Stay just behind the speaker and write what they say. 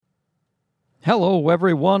Hello,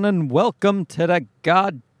 everyone, and welcome to the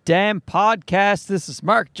goddamn podcast. This is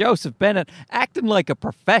Mark Joseph Bennett, acting like a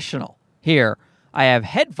professional here. I have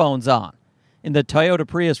headphones on in the Toyota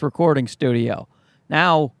Prius recording studio.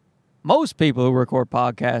 Now, most people who record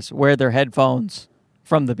podcasts wear their headphones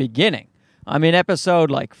from the beginning. I'm in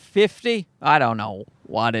episode like 50. I don't know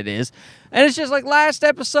what it is. And it's just like last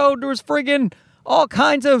episode, there was friggin' all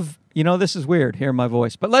kinds of, this is weird, hearing my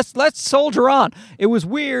voice. But let's soldier on. It was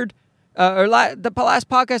weird. The last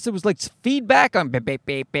podcast, it was like feedback on beep, beep,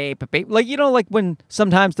 beep, beep, beep. Like when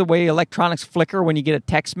sometimes the way electronics flicker when you get a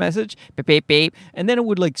text message, beep, beep, beep, and then it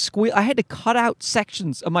would like squeal. I had to cut out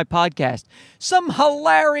sections of my podcast. Some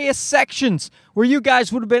hilarious sections where you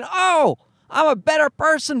guys would have been, oh, I'm a better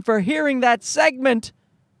person for hearing that segment.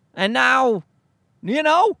 And now,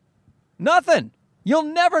 nothing. You'll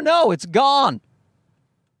never know. It's gone.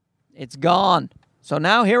 It's gone. So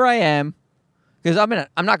now here I am. Because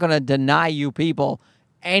I'm not going to deny you people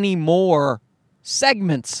any more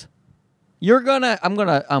segments.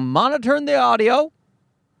 I'm monitoring the audio.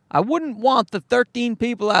 I wouldn't want the 13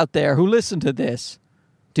 people out there who listen to this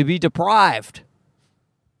to be deprived.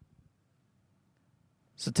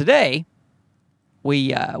 So today,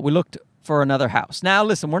 we looked for another house. Now,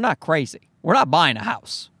 listen, we're not crazy. We're not buying a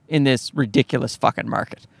house in this ridiculous fucking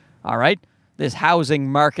market. All right? This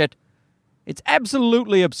housing market. It's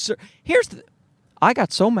absolutely absurd. I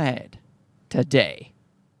got so mad today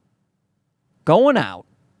going out.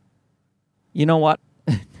 You know what?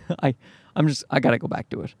 I got to go back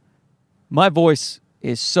to it. My voice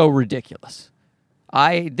is so ridiculous.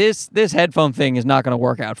 This headphone thing is not going to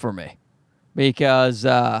work out for me because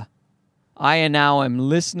I am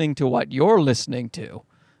listening to what you're listening to.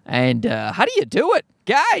 And how do you do it?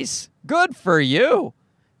 Guys, good for you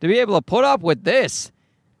to be able to put up with this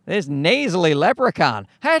nasally leprechaun.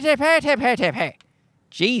 Hey.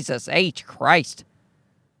 Jesus H. Christ.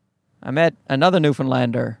 I met another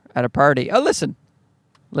Newfoundlander at a party. Oh, listen.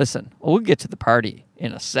 We'll get to the party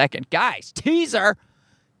in a second. Guys, teaser.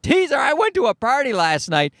 I went to a party last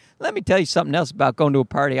night. Let me tell you something else about going to a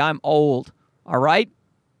party. I'm old, all right?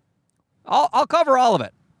 I'll cover all of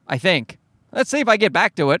it, I think. Let's see if I get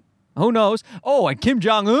back to it. Who knows? Oh, and Kim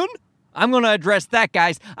Jong-un? I'm going to address that,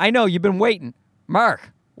 guys. I know you've been waiting.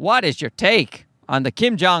 Mark, what is your take on the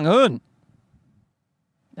Kim Jong-un?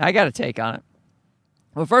 I got a take on it.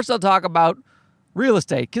 Well, first I'll talk about real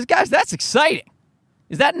estate. Because, guys, that's exciting.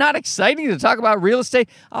 Is that not exciting to talk about real estate?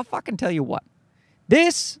 I'll fucking tell you what.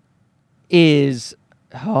 This is,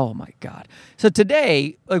 oh, my God. So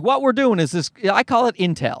today, like what we're doing is this, I call it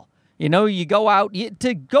intel. You go out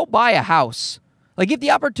to go buy a house. Like if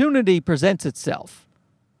the opportunity presents itself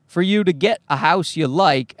for you to get a house you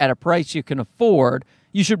like at a price you can afford,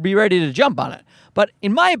 you should be ready to jump on it. But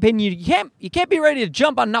in my opinion, you can't be ready to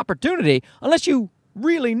jump on an opportunity unless you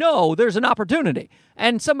really know there's an opportunity.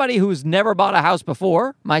 And somebody who's never bought a house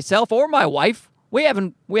before, myself or my wife, we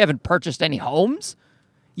haven't purchased any homes.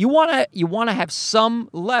 You want to have some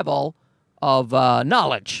level of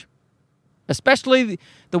knowledge, especially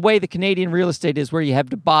the way the Canadian real estate is, where you have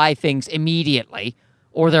to buy things immediately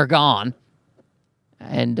or they're gone.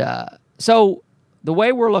 And so the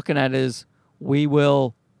way we're looking at it is we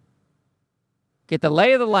will get the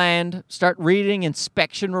lay of the land, start reading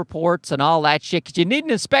inspection reports and all that shit. Because you need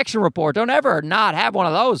an inspection report. Don't ever not have one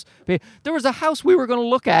of those. There was a house we were going to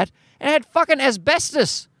look at and it had fucking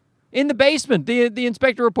asbestos in the basement. The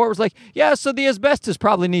inspector report was like, yeah, so the asbestos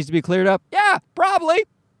probably needs to be cleared up. Yeah, probably.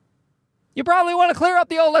 You probably want to clear up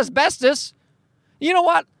the old asbestos. You know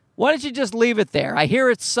what? Why don't you just leave it there? I hear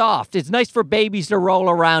it's soft. It's nice for babies to roll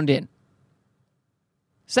around in.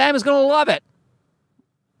 Sam is going to love it.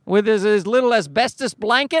 With his little asbestos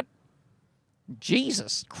blanket.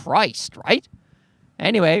 Jesus Christ, right?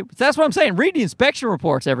 Anyway, that's what I'm saying. Read the inspection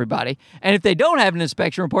reports, everybody. And if they don't have an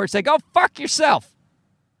inspection report, say, go fuck yourself.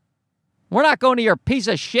 We're not going to your piece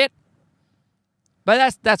of shit.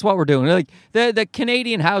 But that's what we're doing. Like the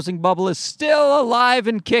Canadian housing bubble is still alive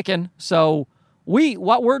and kicking. So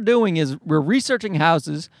what we're doing is we're researching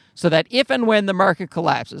houses so that if and when the market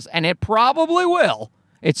collapses, and it probably will,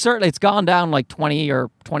 it's gone down like 20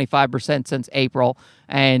 or 25% since April.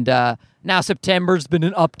 And now September's been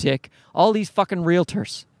an uptick. All these fucking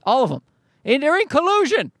realtors, all of them, and they're in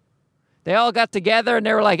collusion. They all got together and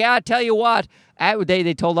they were like, I tell you what.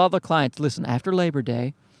 They told all the clients, listen, after Labor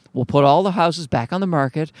Day, we'll put all the houses back on the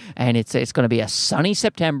market, and it's going to be a sunny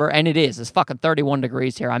September, and it is. It's fucking 31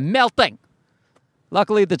 degrees here. I'm melting.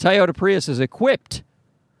 Luckily, the Toyota Prius is equipped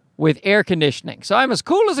with air conditioning, so I'm as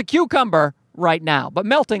cool as a cucumber right now, but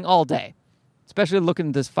melting all day, especially looking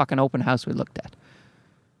at this fucking open house we looked at.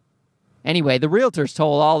 Anyway, the realtors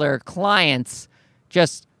told all their clients,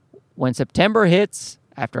 just when September hits,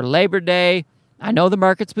 after Labor Day, I know the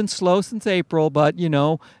market's been slow since April, but,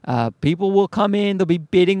 people will come in. There'll be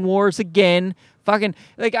bidding wars again. Fucking,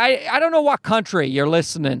 I don't know what country you're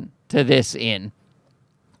listening to this in,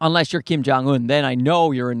 unless you're Kim Jong-un. Then I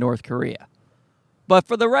know you're in North Korea. But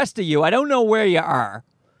for the rest of you, I don't know where you are.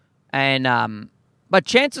 And, but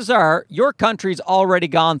chances are your country's already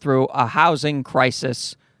gone through a housing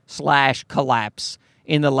crisis / collapse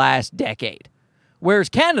in the last decade. Whereas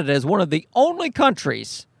Canada is one of the only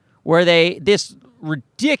countries where this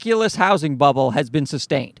ridiculous housing bubble has been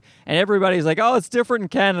sustained. And everybody's like, oh, it's different in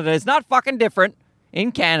Canada. It's not fucking different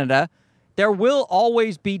in Canada. There will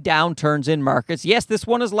always be downturns in markets. Yes, this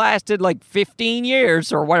one has lasted like 15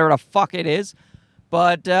 years or whatever the fuck it is.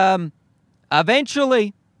 But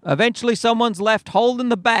eventually someone's left holding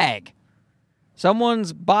the bag. Someone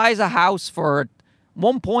buys a house for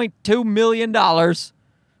 $1.2 million,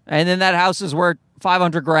 and then that house is worth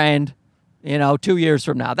 $500,000, 2 years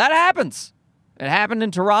from now. That happens. It happened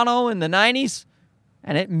in Toronto in the 90s,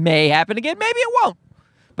 and it may happen again. Maybe it won't.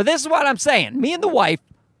 But this is what I'm saying. Me and the wife,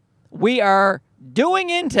 we are doing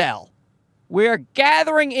intel. We are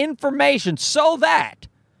gathering information so that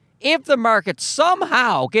if the market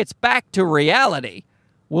somehow gets back to reality,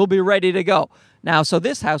 we'll be ready to go. Now, so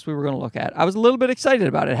this house we were going to look at, I was a little bit excited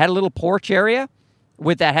about it. It had a little porch area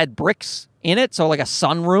that had bricks in it, so like a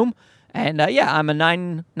sunroom. And I'm a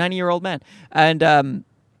 90-year-old man. And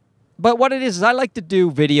but what it is I like to do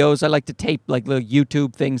videos. I like to tape like little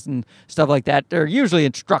YouTube things and stuff like that. They're usually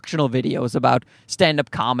instructional videos about stand-up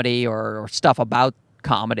comedy or stuff about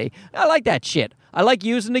comedy. I like that shit. I like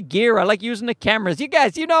using the gear. I like using the cameras. You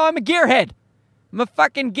guys, I'm a gearhead. I'm a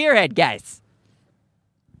fucking gearhead, guys.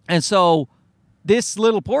 And so this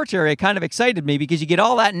little porch area kind of excited me because you get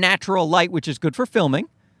all that natural light, which is good for filming,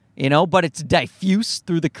 but it's diffuse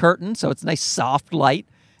through the curtain, so it's nice soft light.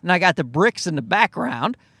 And I got the bricks in the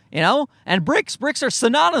background, and bricks are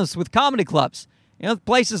synonymous with comedy clubs.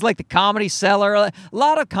 Places like the Comedy Cellar, a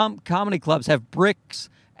lot of comedy clubs have bricks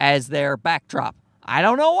as their backdrop. I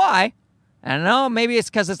don't know why. I don't know, maybe it's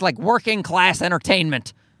because it's like working class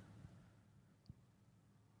entertainment.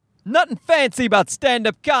 Nothing fancy about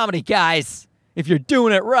stand-up comedy, guys, if you're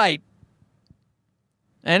doing it right.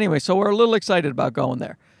 Anyway, so we're a little excited about going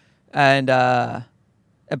there. And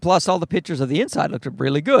plus all the pictures of the inside looked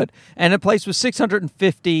really good. And the place was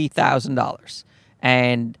 $650,000.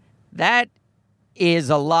 And that is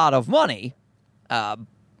a lot of money.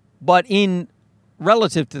 But in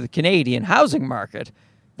relative to the Canadian housing market,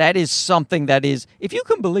 that is something that is, if you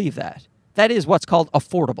can believe that, that is what's called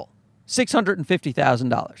affordable.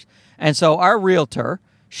 $650,000. And so our realtor,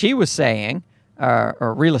 she was saying,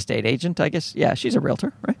 or real estate agent, I guess. Yeah, she's a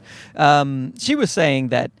realtor, right? She was saying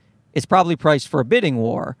that it's probably priced for a bidding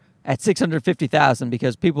war at $650,000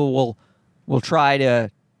 because people will try to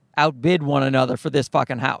outbid one another for this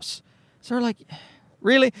fucking house. So we're like,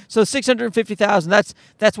 really? So $650,000,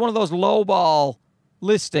 that's one of those lowball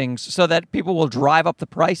listings so that people will drive up the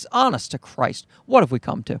price? Honest to Christ, what have we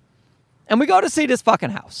come to? And we go to see this fucking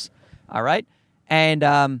house, all right? And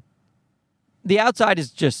the outside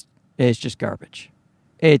is just garbage.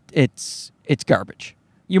 It's garbage.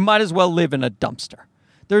 You might as well live in a dumpster.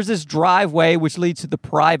 There's this driveway which leads to the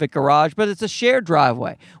private garage, but it's a shared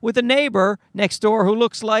driveway with a neighbor next door who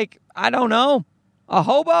looks like, I don't know, a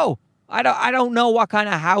hobo. I don't know what kind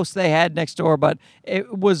of house they had next door, but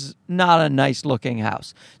it was not a nice looking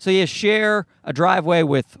house. So you share a driveway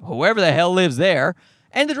with whoever the hell lives there,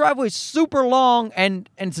 and the driveway is super long and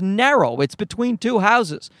it's narrow. It's between two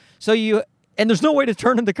houses. And there's no way to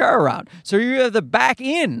turn the car around. So you have to back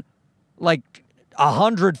in like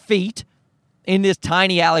 100 feet in this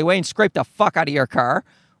tiny alleyway and scrape the fuck out of your car,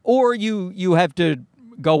 or you have to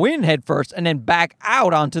go in head first and then back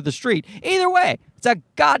out onto the street. Either way, it's a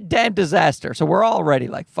goddamn disaster. So we're already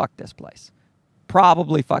like, fuck this place.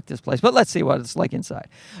 Probably fuck this place. But let's see what it's like inside.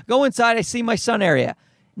 Go inside, I see my sun area.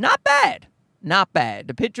 Not bad. Not bad.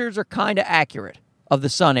 The pictures are kind of accurate of the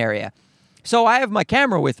sun area. So I have my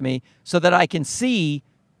camera with me so that I can see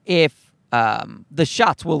if the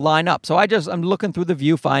shots will line up. So I'm looking through the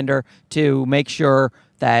viewfinder to make sure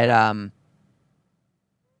that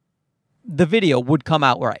the video would come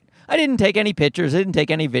out right. I didn't take any pictures. I didn't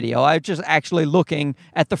take any video. I was just actually looking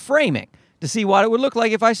at the framing to see what it would look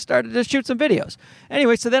like if I started to shoot some videos.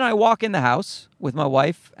 Anyway, so then I walk in the house with my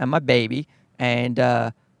wife and my baby and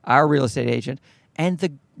our real estate agent, and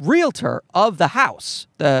the realtor of the house,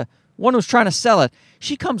 one who's trying to sell it,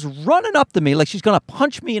 she comes running up to me like she's going to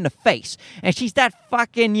punch me in the face. And she's that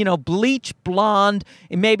fucking, bleach blonde.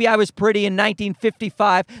 And maybe I was pretty in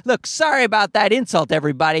 1955. Look, sorry about that insult,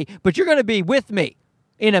 everybody, but you're going to be with me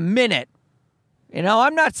in a minute.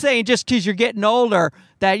 I'm not saying just because you're getting older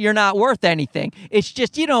that you're not worth anything. It's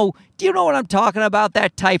just, do you know what I'm talking about?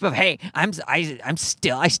 That type of, hey, I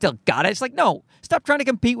still got it. It's like, no, stop trying to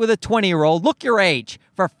compete with a 20-year-old. Look your age,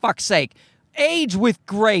 for fuck's sake. Age with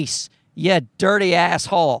grace, you dirty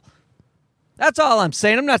asshole. That's all I'm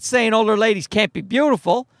saying. I'm not saying older ladies can't be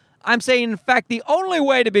beautiful. I'm saying, in fact, the only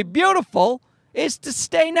way to be beautiful is to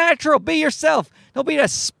stay natural. Be yourself. Don't be a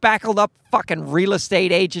spackled up fucking real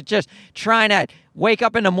estate agent just trying to wake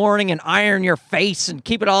up in the morning and iron your face and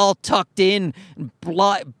keep it all tucked in and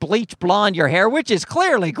bleach blonde your hair, which is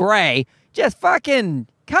clearly gray. Just fucking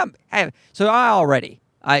come. So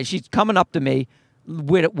she's coming up to me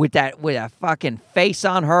with a fucking face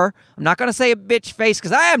on her. I'm not going to say a bitch face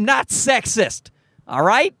because I am not sexist. All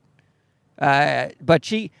right?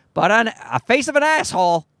 But on a face of an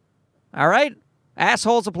asshole. All right?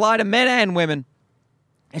 Assholes apply to men and women.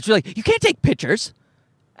 And she's like, you can't take pictures.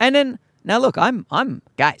 And then, now look,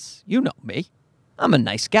 guys, you know me. I'm a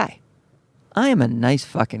nice guy. I am a nice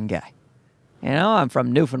fucking guy. I'm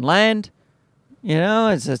from Newfoundland.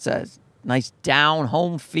 It's a nice down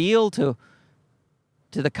home feel to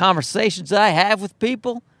the conversations that I have with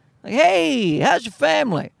people. Like, hey, how's your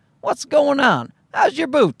family? What's going on? How's your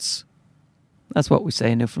boots? That's what we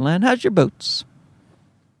say in Newfoundland. How's your boots?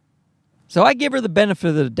 So I give her the benefit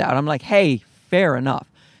of the doubt. I'm like, hey, fair enough.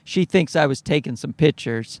 She thinks I was taking some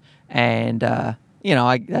pictures, and,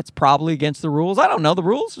 that's probably against the rules. I don't know the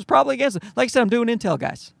rules. It's probably against it. Like I said, I'm doing intel,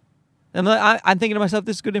 guys. And I'm thinking to myself,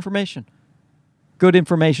 this is good information. Good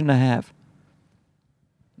information to have.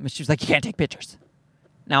 But she was like, you can't take pictures.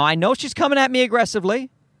 Now, I know she's coming at me aggressively,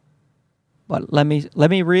 but let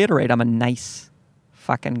me reiterate, I'm a nice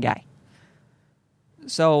fucking guy.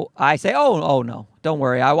 So I say, oh, no, don't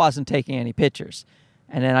worry. I wasn't taking any pictures.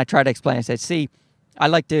 And then I try to explain. I said, see, I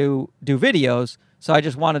like to do videos, so I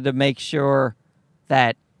just wanted to make sure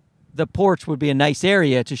that the porch would be a nice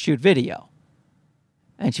area to shoot video.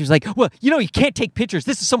 And she was like, well, you can't take pictures.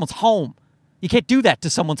 This is someone's home. You can't do that to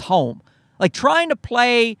someone's home. Like trying to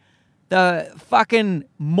play the fucking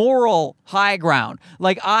moral high ground.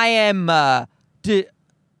 Like I am...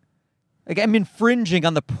 I'm infringing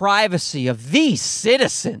on the privacy of these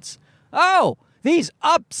citizens. Oh, these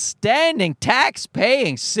upstanding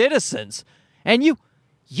tax-paying citizens. And you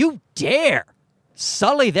dare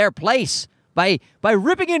sully their place by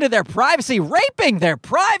ripping into their privacy, raping their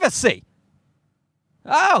privacy.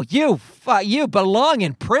 Oh, you belong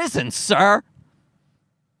in prison, sir.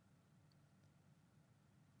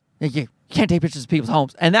 You can't take pictures of people's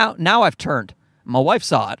homes. And now I've turned. My wife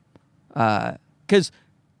saw it. Because...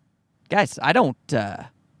 guys, I don't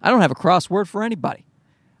have a crossword for anybody.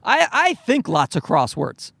 I think lots of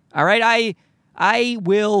crosswords. All right, I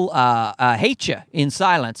will hate you in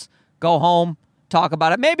silence. Go home, talk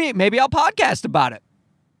about it. Maybe I'll podcast about it.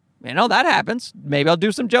 That happens. Maybe I'll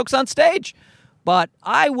do some jokes on stage. But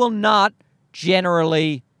I will not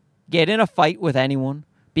generally get in a fight with anyone,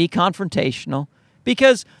 be confrontational,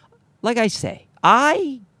 because, like I say,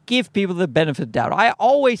 I give people the benefit of the doubt. I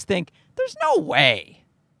always think there's no way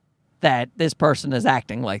that this person is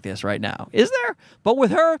acting like this right now. Is there? But with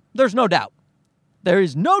her, there's no doubt. There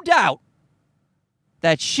is no doubt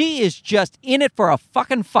that she is just in it for a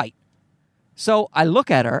fucking fight. So I look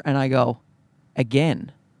at her and I go,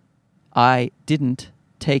 again, I didn't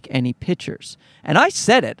take any pictures. And I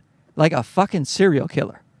said it like a fucking serial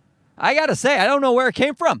killer. I gotta say, I don't know where it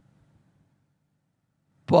came from.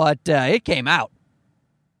 But it came out.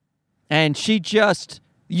 And she just,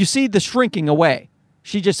 you see the shrinking away.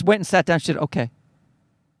 She just went and sat down. She said, okay.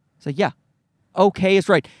 So, yeah, okay is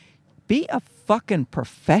right. Be a fucking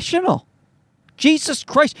professional. Jesus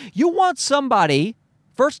Christ. You want somebody,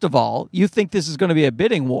 first of all, you think this is going to be a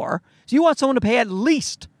bidding war. So you want someone to pay at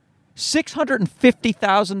least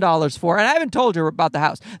 $650,000 for. And I haven't told you about the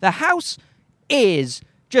house. The house is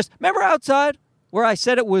just, remember outside where I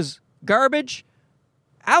said it was garbage?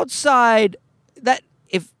 Outside, that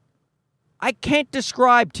if I can't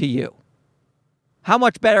describe to you how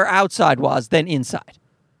much better outside was than inside.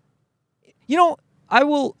 I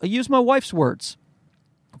will use my wife's words.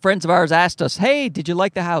 Friends of ours asked us, hey, did you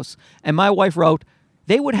like the house? And my wife wrote,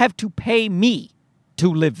 they would have to pay me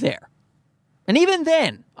to live there. And even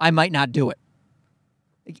then, I might not do it.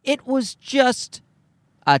 It was just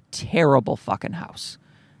a terrible fucking house.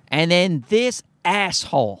 And then this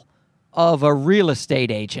asshole of a real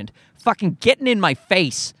estate agent fucking getting in my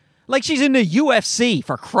face Like she's in the UFC,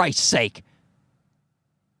 for Christ's sake.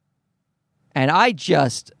 And I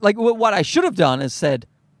just, like, what I should have done is said,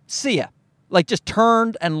 see ya. Like, just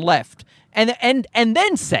turned and left. And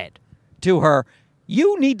then said to her,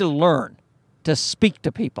 you need to learn to speak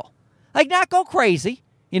to people. Like, not go crazy,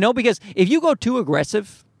 because if you go too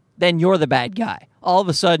aggressive, then you're the bad guy. All of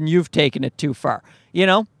a sudden, you've taken it too far,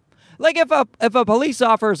 Like, if a police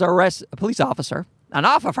officer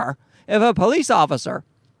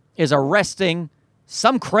is arresting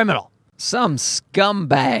some criminal, some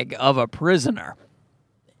scumbag of a prisoner,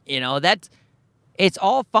 it's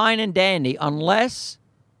all fine and dandy unless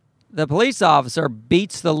the police officer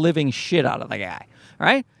beats the living shit out of the guy,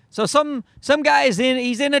 right? So some guy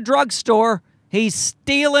he's in a drugstore, he's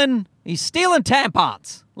stealing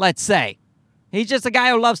tampons, let's say. He's just a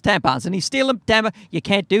guy who loves tampons, and he's stealing tampons. You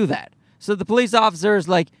can't do that. So the police officer is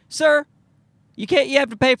like, sir, you have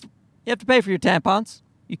to pay for your tampons.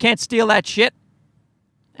 You can't steal that shit.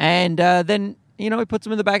 And then, he puts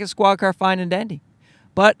him in the back of the squad car, fine and dandy.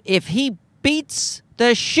 But if he beats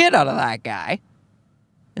the shit out of that guy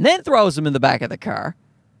and then throws him in the back of the car,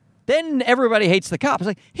 then everybody hates the cop. It's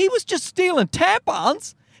like, he was just stealing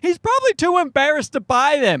tampons. He's probably too embarrassed to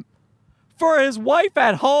buy them for his wife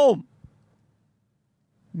at home.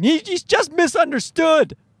 He's just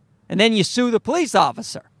misunderstood. And then you sue the police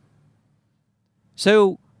officer.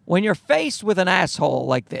 So when you're faced with an asshole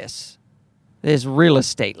like this real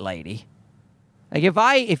estate lady, like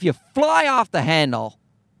if you fly off the handle,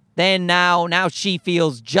 then now she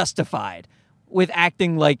feels justified with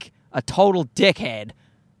acting like a total dickhead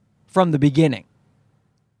from the beginning.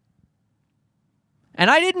 And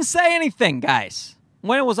I didn't say anything, guys.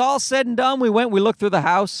 When it was all said and done, we looked through the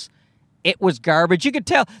house. It was garbage. You could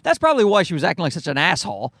tell. That's probably why she was acting like such an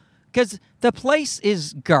asshole, because the place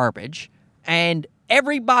is garbage, and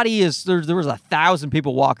everybody is, there was 1,000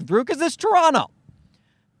 people walking through because it's Toronto.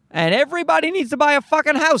 And everybody needs to buy a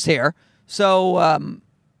fucking house here. So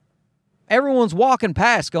everyone's walking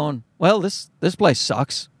past going, well, this place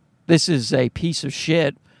sucks. This is a piece of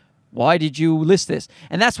shit. Why did you list this?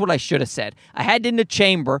 And that's what I should have said. I had it in the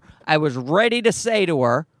chamber. I was ready to say to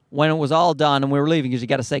her when it was all done and we were leaving because you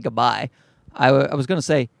got to say goodbye. I was going to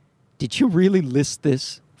say, did you really list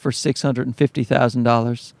this for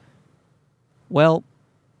 $650,000? Well,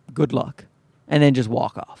 good luck. And then just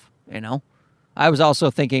walk off, I was also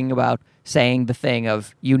thinking about saying the thing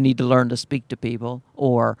of you need to learn to speak to people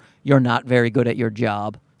or you're not very good at your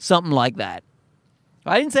job. Something like that.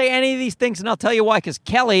 I didn't say any of these things, and I'll tell you why, because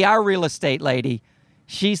Kelly, our real estate lady,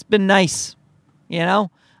 she's been nice,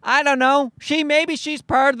 I don't know. Maybe she's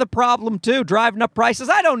part of the problem, too, driving up prices.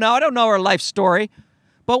 I don't know. I don't know her life story.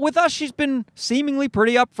 But with us, she's been seemingly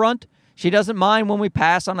pretty upfront. She doesn't mind when we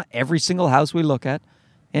pass on every single house we look at.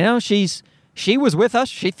 She was with us.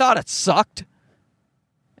 She thought it sucked.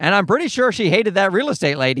 And I'm pretty sure she hated that real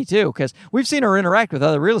estate lady, too, because we've seen her interact with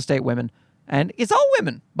other real estate women. And it's all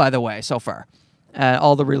women, by the way, so far.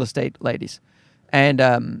 All the real estate ladies.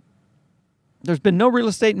 And there's been no real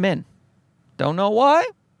estate men. Don't know why.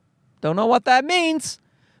 Don't know what that means.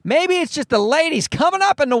 Maybe it's just the ladies coming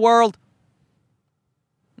up in the world.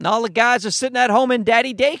 And all the guys are sitting at home in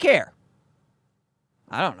daddy daycare.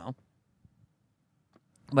 I don't know.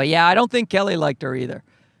 But yeah, I don't think Kelly liked her either.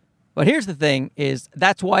 But here's the thing is,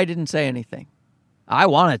 that's why I didn't say anything. I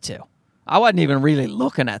wanted to. I wasn't even really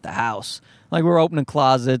looking at the house. Like, we were opening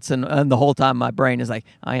closets, and the whole time my brain is like,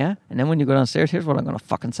 oh, yeah? And then when you go downstairs, here's what I'm going to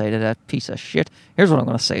fucking say to that piece of shit. Here's what I'm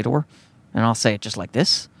going to say to her. And I'll say it just like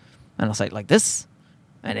this. And I'll say it like this.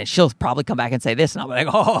 And then she'll probably come back and say this. And I'll be like,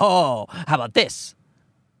 oh, how about this?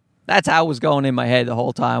 That's how it was going in my head the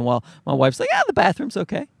whole time. Well, my wife's like, the bathroom's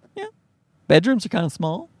okay. Yeah. Bedrooms are kind of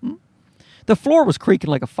small. The floor was creaking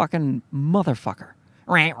like a fucking motherfucker.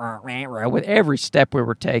 With every step we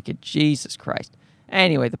were taking. Jesus Christ.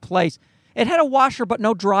 Anyway, the place... It had a washer but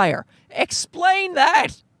no dryer. Explain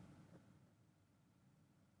that.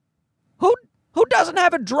 Who doesn't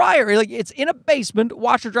have a dryer? Like, it's in a basement,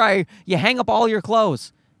 washer dryer. You hang up all your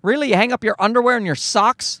clothes. Really? You hang up your underwear and your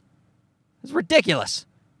socks? It's ridiculous.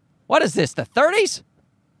 What is this, the 30s?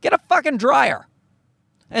 Get a fucking dryer.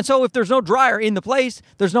 And so if there's no dryer in the place,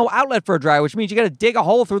 there's no outlet for a dryer, which means you got to dig a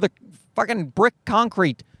hole through the fucking brick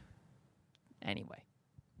concrete. Anyway.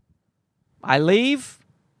 I leave.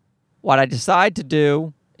 What I decide to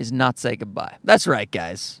do is not say goodbye. That's right,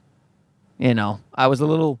 guys. I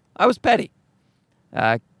was petty.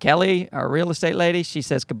 Kelly, our real estate lady, she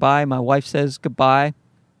says goodbye. My wife says goodbye.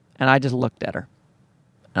 And I just looked at her.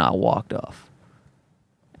 And I walked off.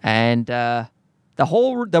 And that's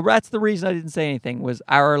the reason I didn't say anything, was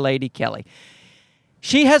our lady Kelly.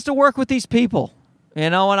 She has to work with these people.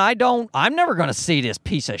 And I'm never going to see this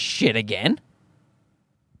piece of shit again.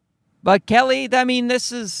 But Kelly, I mean,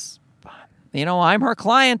 this is, I'm her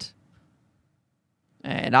client.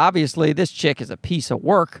 And obviously this chick is a piece of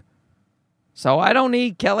work. So I don't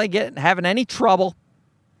need Kelly having any trouble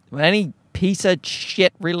with any piece of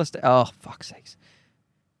shit real estate. Oh, fuck's sakes.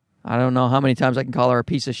 I don't know how many times I can call her a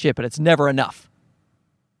piece of shit, but it's never enough.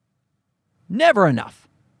 Never enough.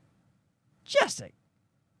 Jesse.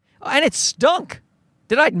 And it stunk.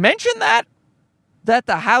 Did I mention that? That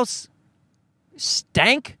the house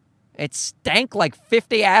stank? It stank like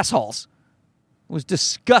 50 assholes. It was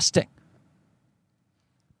disgusting.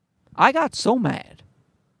 I got so mad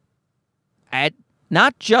at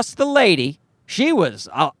not just the lady. She was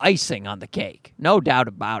icing on the cake. No doubt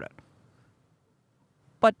about it.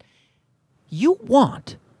 But you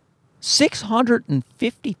want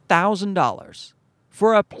 $650,000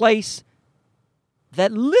 for a place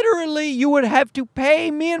that literally you would have to pay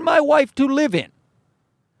me and my wife to live in.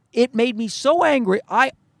 It made me so angry.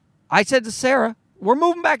 I said to Sarah, we're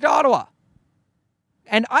moving back to Ottawa.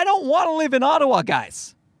 And I don't want to live in Ottawa,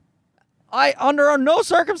 guys. Under no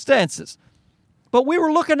circumstances. But we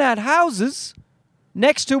were looking at houses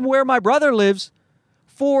next to where my brother lives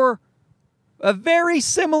for a very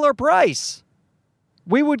similar price.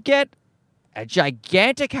 We would get a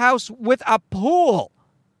gigantic house with a pool.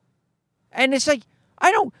 And it's like,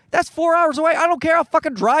 that's 4 hours away. I don't care. I'll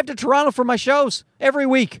fucking drive to Toronto for my shows every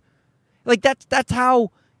week. Like, that's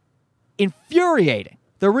how infuriating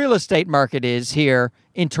the real estate market is here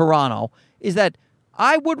in Toronto, is that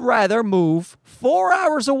I would rather move 4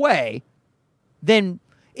 hours away than,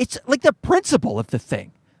 it's like the principle of the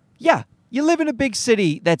thing. Yeah, you live in a big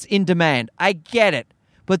city that's in demand. I get it.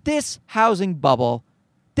 But this housing bubble,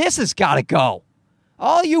 this has got to go.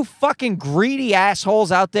 All you fucking greedy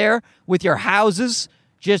assholes out there with your houses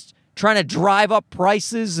just trying to drive up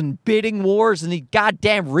prices and bidding wars and these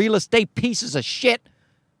goddamn real estate pieces of shit,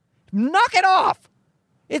 knock it off.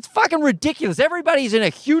 It's fucking ridiculous. Everybody's in a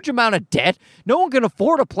huge amount of debt. No one can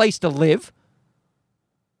afford a place to live.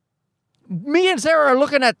 Me and Sarah are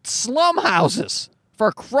looking at slum houses,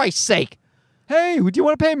 for Christ's sake. Hey, do you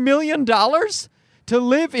want to pay $1 million to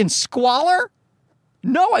live in squalor?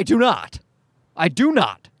 No, I do not. I do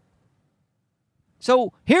not.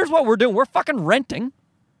 So here's what we're doing. We're fucking renting.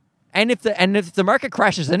 And if the market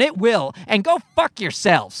crashes, and it will, and go fuck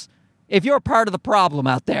yourselves if you're part of the problem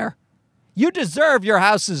out there. You deserve your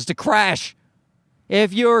houses to crash.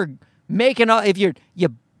 If you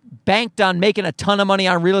banked on making a ton of money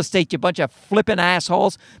on real estate, you bunch of flipping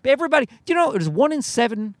assholes. But everybody, there's 1 in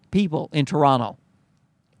 7 people in Toronto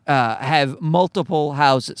have multiple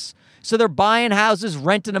houses. So they're buying houses,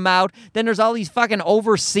 renting them out. Then there's all these fucking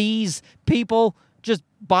overseas people just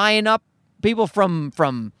buying up. People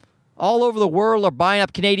from all over the world are buying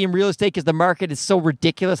up Canadian real estate because the market is so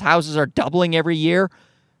ridiculous. Houses are doubling every year.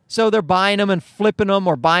 So they're buying them and flipping them,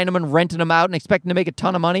 or buying them and renting them out and expecting to make a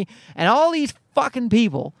ton of money. And all these fucking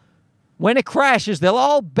people, when it crashes, they'll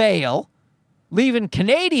all bail, leaving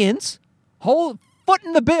Canadians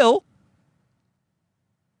footing the bill.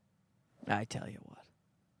 I tell you what.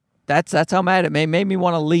 That's how mad it made me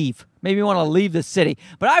want to leave. Made me want to leave the city.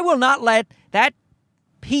 But I will not let that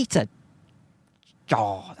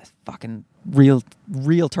that fucking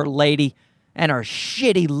realtor lady and her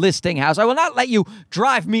shitty listing house. I will not let you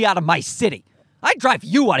drive me out of my city. I drive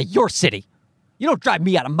you out of your city. You don't drive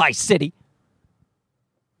me out of my city.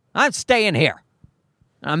 I'm staying here.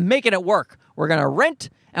 I'm making it work. We're going to rent,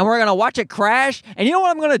 and we're going to watch it crash. And you know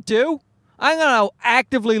what I'm going to do? I'm going to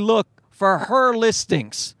actively look for her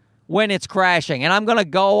listings when it's crashing. And I'm going to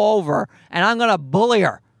go over, and I'm going to bully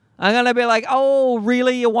her. I'm going to be like, oh,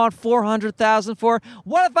 really? You want $400,000 for it?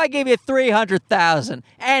 What if I give you $300,000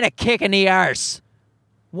 and a kick in the arse?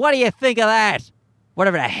 What do you think of that?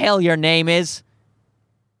 Whatever the hell your name is.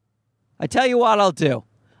 I tell you what I'll do.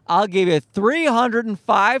 I'll give you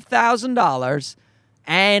 $305,000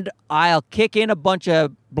 and I'll kick in a bunch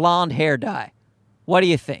of blonde hair dye. What do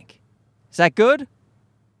you think? Is that good?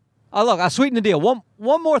 Oh, look, I'll sweeten the deal. One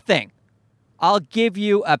more thing. I'll give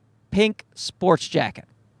you a pink sports jacket.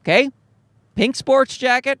 Okay? Pink sports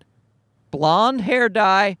jacket, blonde hair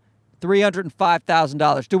dye,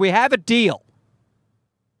 $305,000. Do we have a deal?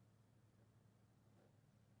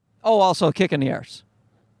 Oh, also a kick in the arse.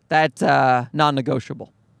 That's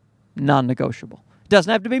non-negotiable. Non-negotiable. It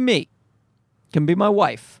doesn't have to be me. It can be my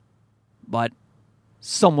wife. But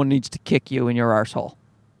someone needs to kick you in your arsehole.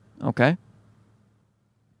 Okay?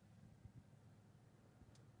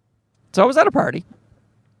 So I was at a party.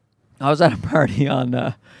 On,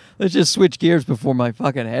 let's just switch gears before my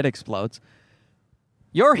fucking head explodes.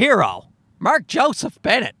 Your hero, Mark Joseph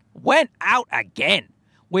Bennett went out again.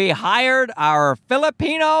 We hired our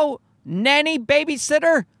Filipino nanny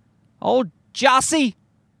babysitter, old Jossie.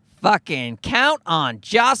 Fucking count on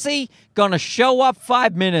Jossie. Gonna show up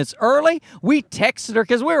 5 minutes early. We texted her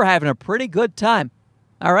because we were having a pretty good time.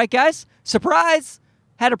 All right, guys? Surprise!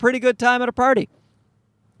 Had a pretty good time at a party.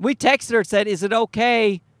 We texted her and said, is it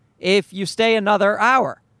okay if you stay another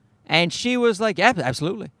hour? And she was like, yeah,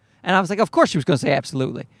 absolutely. And I was like, of course she was going to say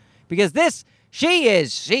absolutely. Because this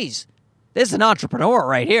is an entrepreneur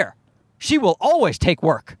right here. She will always take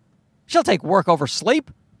work. She'll take work over sleep.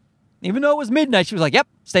 Even though it was midnight, she was like, yep,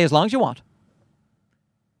 stay as long as you want.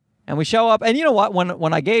 And we show up. And you know what?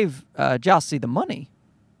 When I gave Jossie the money,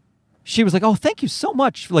 she was like, oh, thank you so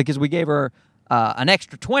much. Like, as we gave her an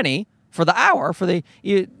extra 20 for the hour.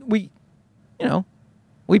 We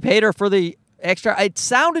paid her for the extra. It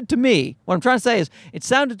sounded to me, what I'm trying to say is, it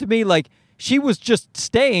sounded to me like she was just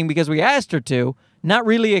staying because we asked her to, not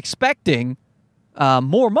really expecting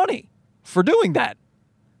more money for doing that.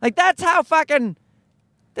 Like, that's how fucking...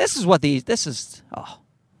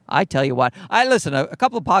 I tell you what. Listen, a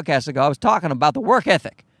couple of podcasts ago, I was talking about the work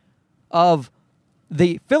ethic of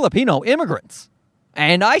the Filipino immigrants.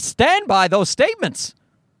 And I stand by those statements.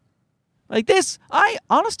 Like this,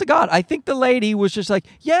 honest to God, I think the lady was just like,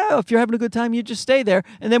 yeah, if you're having a good time, you just stay there.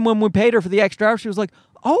 And then when we paid her for the extra hour, she was like,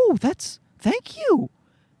 oh, thank you.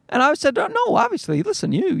 And I said, oh, no, obviously,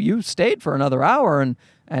 listen, you stayed for another hour and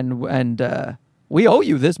we owe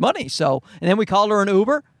you this money. So, and then we called her an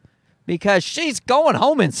Uber because she's going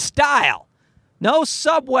home in style. No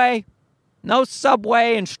subway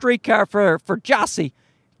and streetcar for Jossie,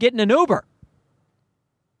 getting an Uber.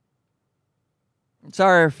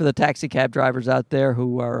 Sorry for the taxi cab drivers out there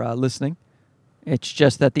who are listening. It's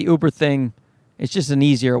just that the Uber thing, it's just an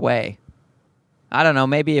easier way. I don't know.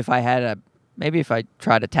 Maybe if I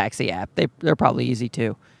tried a taxi app, they're probably easy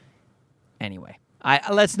too. Anyway,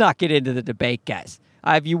 let's not get into the debate, guys.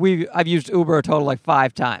 I've used Uber a total like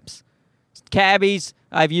 5 times. Cabbies,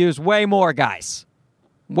 I've used way more, guys.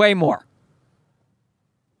 Way more.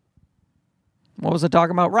 What was I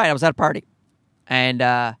talking about? Right, I was at a party.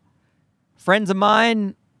 And friends of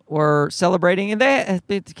mine were celebrating, and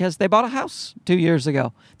because they bought a house 2 years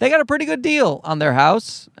ago. They got a pretty good deal on their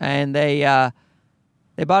house, and they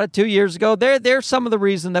bought it 2 years ago. They're some of the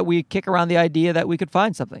reason that we kick around the idea that we could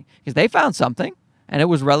find something. Because they found something, and it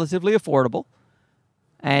was relatively affordable.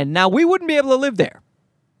 And now we wouldn't be able to live there.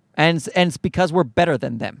 And it's because we're better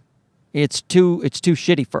than them. It's too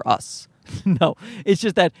shitty for us. No, it's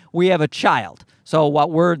just that we have a child. So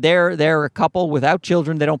they're a couple without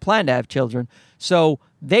children. They don't plan to have children. So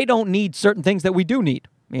they don't need certain things that we do need.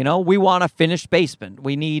 You know, we want a finished basement.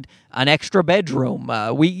 We need an extra bedroom.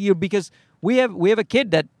 Because we have a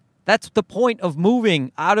kid that's the point of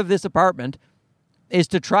moving out of this apartment, is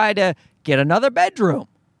to try to get another bedroom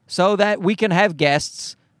so that we can have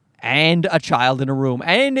guests and a child in a room.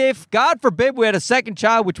 And if, God forbid, we had a second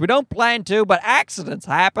child, which we don't plan to, but accidents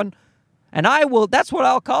happen, and that's what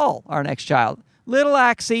I'll call our next child. Little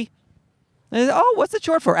Axie. Oh, what's it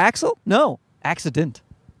short for? Axel? No, accident.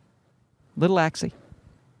 Little Axie.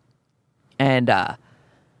 And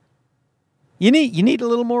you need a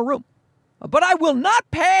little more room. But I will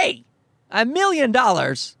not pay $1 million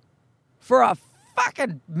for a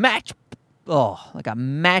fucking like a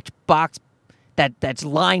matchbox that's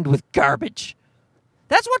lined with garbage.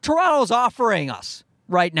 That's what Toronto's offering us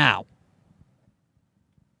right now.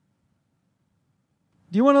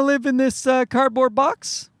 Do you want to live in this cardboard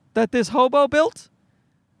box that this hobo built?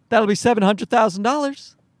 That'll be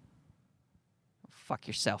 $700,000. Fuck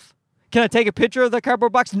yourself. Can I take a picture of the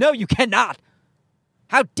cardboard box? No, you cannot.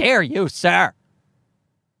 How dare you, sir?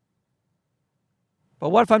 But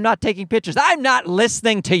what if I'm not taking pictures? I'm not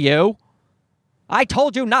listening to you. I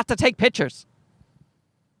told you not to take pictures.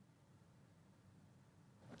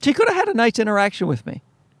 She could have had a nice interaction with me.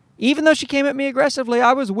 Even though she came at me aggressively,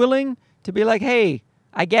 I was willing to be like, hey,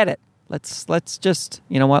 I get it. Let's just,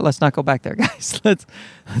 you know what? Let's not go back there, guys. Let's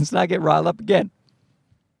not get riled up again.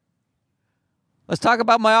 Let's talk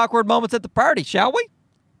about my awkward moments at the party, shall we?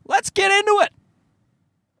 Let's get into it.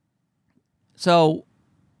 So,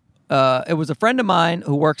 it was a friend of mine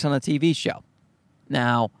who works on a TV show.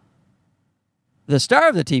 Now, the star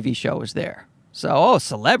of the TV show was there. So,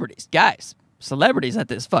 celebrities, guys. Celebrities at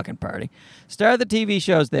this fucking party. Star of the TV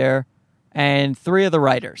show's there, and 3 of the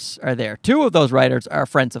writers are there. 2 of those writers are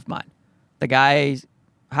friends of mine. The guy's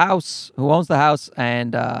house, who owns the house,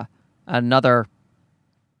 and another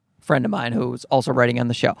friend of mine who's also writing on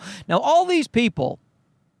the show. Now, all these people,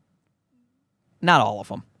 not all of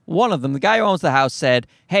them, one of them, the guy who owns the house, said,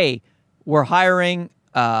 hey, we're hiring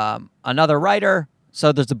another writer.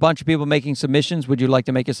 So there's a bunch of people making submissions. Would you like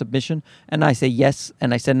to make a submission? And I say yes,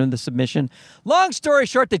 and I send them the submission. Long story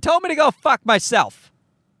short, they told me to go fuck myself.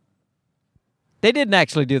 They didn't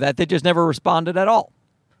actually do that. They just never responded at all.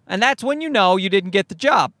 And that's when you know you didn't get the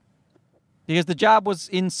job. Because the job was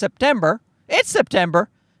in September. It's September.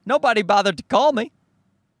 Nobody bothered to call me.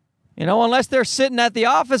 You know, unless they're sitting at the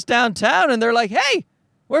office downtown and they're like, hey,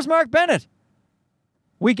 where's Mark Bennett?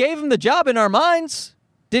 We gave him the job in our minds.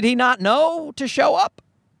 Did he not know to show up?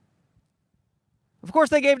 Of course,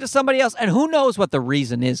 they gave it to somebody else. And who knows what the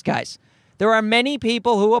reason is, guys. There are many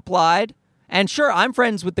people who applied. And sure, I'm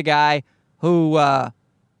friends with the guy who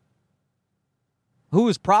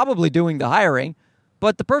is probably doing the hiring.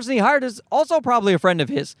 But the person he hired is also probably a friend of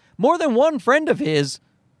his. More than one friend of his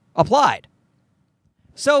applied.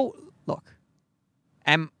 So, look,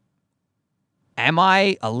 am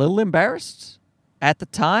I a little embarrassed at the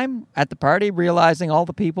time, at the party, realizing all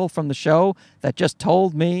the people from the show that just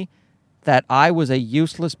told me that I was a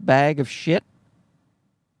useless bag of shit?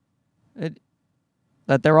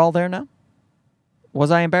 That they're all there now?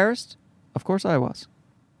 Was I embarrassed? Of course I was.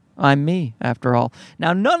 I'm me, after all.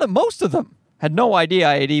 Now, most of them had no idea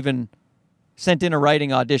I had even sent in a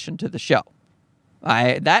writing audition to the show.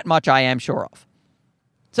 That much I am sure of.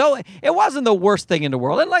 So it wasn't the worst thing in the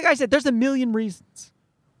world. And like I said, there's a million reasons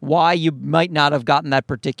why you might not have gotten that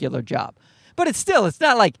particular job. But it's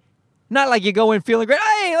not like you go in feeling great.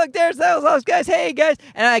 Hey, look, there's those guys. Hey, guys.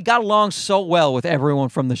 And I got along so well with everyone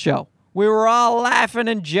from the show. We were all laughing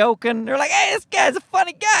and joking. They're like, hey, this guy's a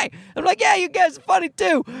funny guy. I'm like, yeah, you guys are funny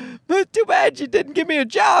too. But too bad you didn't give me a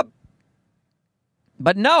job.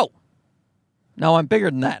 But no, I'm bigger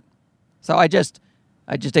than that. So I just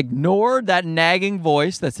ignored that nagging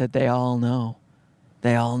voice that said, they all know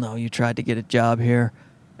you tried to get a job here,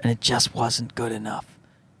 and it just wasn't good enough.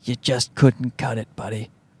 You just couldn't cut it, buddy.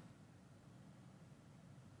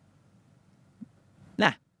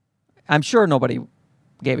 Nah, I'm sure nobody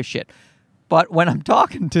gave a shit. But when I'm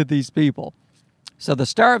talking to these people, so the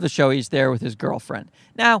star of the show, he's there with his girlfriend.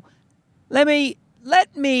 Now, let me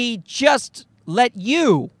just let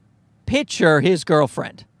you picture his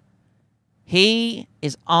girlfriend. He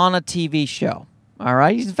is on a TV show, all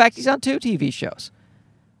right? In fact, he's on 2 TV shows.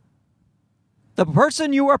 The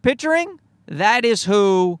person you are picturing, that is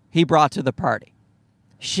who he brought to the party.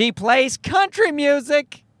 She plays country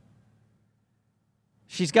music.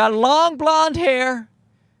 She's got long blonde hair.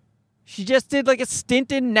 She just did like a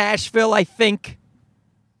stint in Nashville, I think.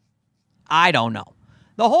 I don't know.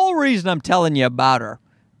 The whole reason I'm telling you about her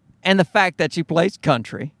and the fact that she plays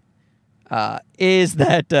country is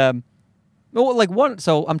that...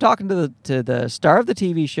 So I'm talking to the star of the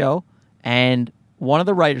TV show and one of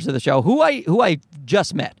the writers of the show who I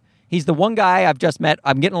just met. He's the one guy I've just met.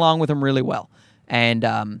 I'm getting along with him really well.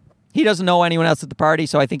 And he doesn't know anyone else at the party,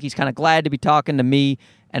 so I think he's kind of glad to be talking to me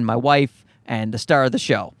and my wife and the star of the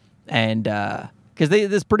show. And because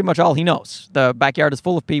this is pretty much all he knows. The backyard is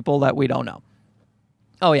full of people that we don't know.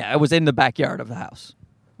 Oh yeah, it was in the backyard of the house.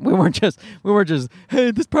 We weren't just,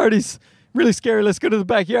 hey, this party's really scary. Let's go to the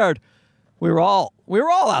backyard. We were all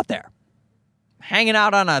out there, hanging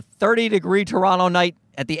out on a 30-degree Toronto night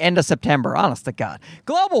at the end of September. Honest to God,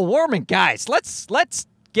 global warming, guys. Let's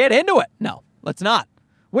get into it. No, let's not.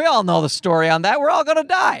 We all know the story on that. We're all gonna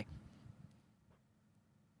die.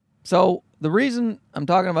 So the reason I'm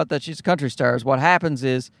talking about that she's a country star is what happens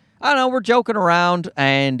is, I don't know, we're joking around,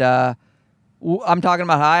 and I'm talking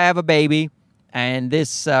about how I have a baby. And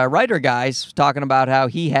this writer guy's talking about how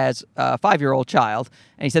he has a 5-year-old child.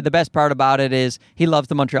 And he said the best part about it is he loves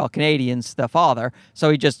the Montreal Canadiens, the father. So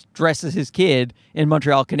he just dresses his kid in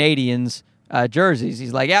Montreal Canadiens jerseys.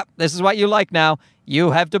 He's like, yep, this is what you like now.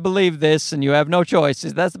 You have to believe this and you have no choice.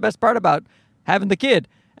 That's the best part about having the kid.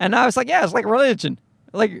 And I was like, yeah, it's like religion.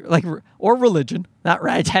 Or religion. Not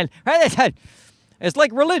right. It's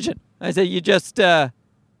like religion. I said, you just, the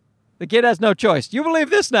kid has no choice. You believe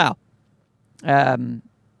this now. Yeah,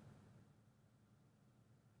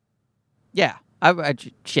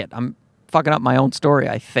 I'm fucking up my own story,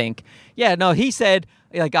 I think. Yeah, no, he said,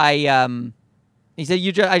 like, I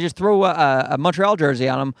just threw a Montreal jersey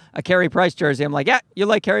on him, a Carey Price jersey. I'm like, yeah, you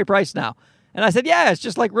like Carey Price now. And I said, yeah, it's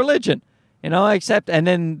just like religion, except, and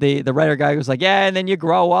then the writer guy was like, yeah, and then you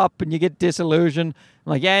grow up and you get disillusioned. I'm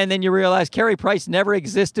like, yeah, and then you realize Carey Price never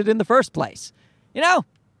existed in the first place.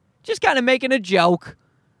 Just kind of making a joke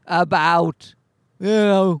about,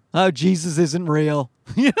 how Jesus isn't real.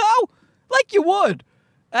 Like you would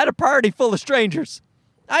at a party full of strangers.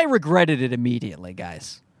 I regretted it immediately,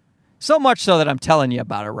 guys. So much so that I'm telling you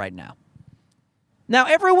about it right now. Now,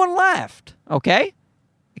 everyone laughed, okay?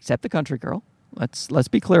 Except the country girl. Let's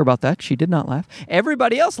be clear about that. She did not laugh.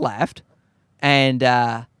 Everybody else laughed. And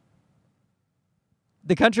the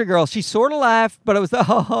country girl, she sort of laughed, but it was the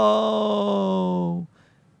oh.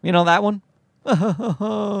 You know that one?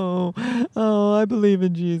 Oh, I believe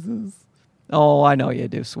in Jesus. Oh, I know you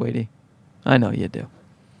do, sweetie. I know you do.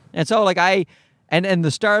 And so, like, and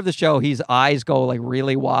the star of the show, his eyes go, like,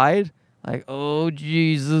 really wide. Like, oh,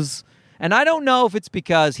 Jesus. And I don't know if it's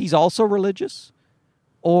because he's also religious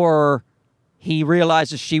or he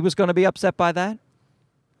realizes she was going to be upset by that,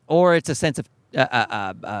 or it's a sense of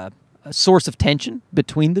a source of tension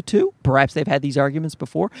between the two. Perhaps they've had these arguments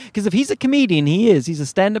before. Because if he's a comedian, he's a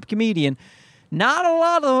stand-up comedian, not a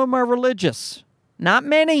lot of them are religious. Not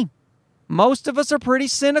many. Most of us are pretty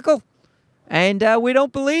cynical. And we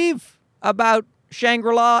don't believe about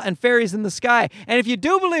Shangri-La and fairies in the sky. And if you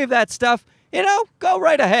do believe that stuff, go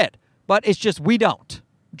right ahead. But it's just we don't,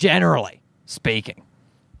 generally speaking.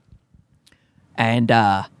 And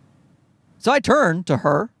so I turned to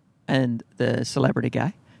her and the celebrity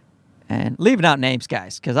guy, and leaving out names,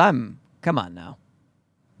 guys, because come on now.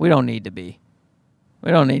 We don't need to be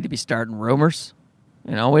starting rumors.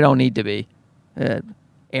 We don't need to be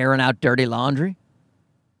airing out dirty laundry.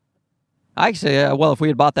 Actually, if we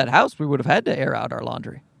had bought that house, we would have had to air out our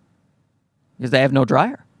laundry because they have no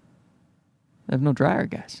dryer. They have no dryer,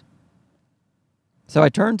 guys. So I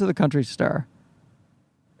turned to the country star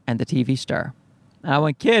and the TV star. And I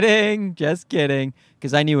went, kidding, just kidding,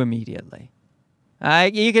 because I knew immediately.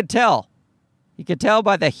 You could tell. You could tell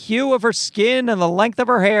by the hue of her skin and the length of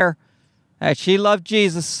her hair that she loved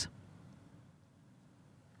Jesus.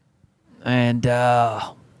 And,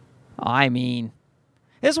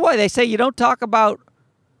 this is why they say you don't talk about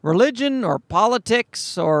religion or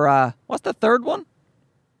politics or, what's the third one?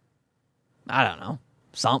 I don't know.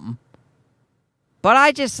 Something. But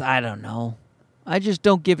I don't know. I just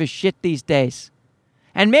don't give a shit these days.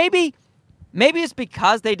 And maybe it's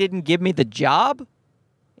because they didn't give me the job.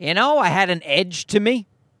 I had an edge to me.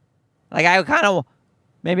 Like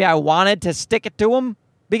maybe I wanted to stick it to them.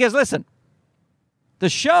 Because listen, the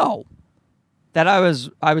show that I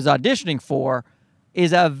was auditioning for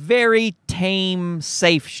is a very tame,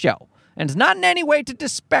 safe show. And it's not in any way to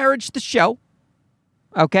disparage the show.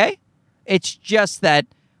 Okay? It's just that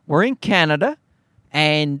we're in Canada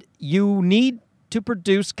and you need to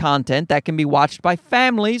produce content that can be watched by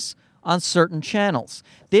families on certain channels.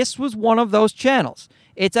 This was one of those channels.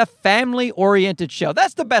 It's a family-oriented show.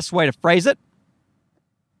 That's the best way to phrase it.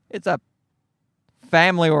 It's a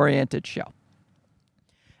family-oriented show.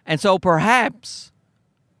 And so perhaps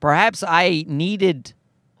I needed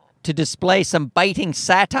to display some biting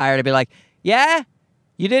satire to be like, yeah,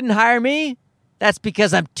 you didn't hire me? That's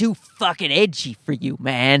because I'm too fucking edgy for you,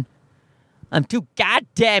 man. I'm too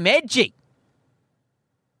goddamn edgy.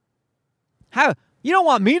 How? You don't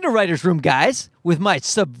want me in the writer's room, guys, with my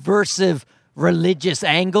subversive religious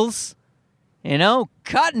angles.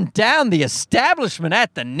 Cutting down the establishment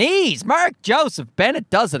at the knees. Mark Joseph Bennett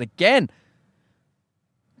does it again.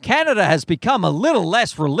 Canada has become a little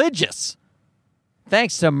less religious,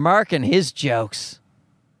 thanks to Mark and his jokes.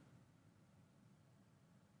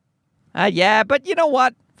 Yeah, but you know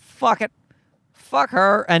what? Fuck it. Fuck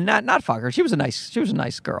her, and not fuck her. She was a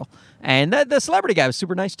nice girl. And the celebrity guy was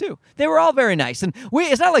super nice too. They were all very nice. And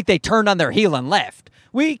it's not like they turned on their heel and left.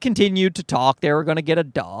 We continued to talk. They were going to get a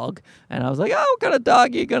dog. And I was like, oh, what kind of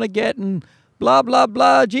dog are you going to get? And blah, blah,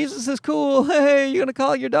 blah. Jesus is cool. Hey, you're going to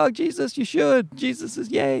call your dog Jesus? You should. Jesus is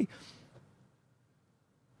yay.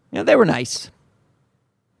 They were nice.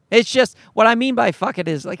 It's just, what I mean by fuck it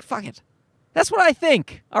is like, fuck it. That's what I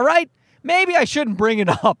think. All right? Maybe I shouldn't bring it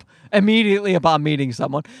up immediately upon meeting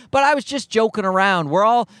someone, but I was just joking around. We're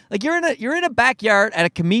all like, you're in a backyard at a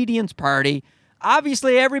comedian's party.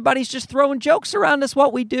 Obviously, everybody's just throwing jokes around. That's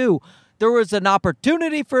what we do. There was an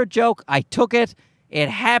opportunity for a joke. I took it. It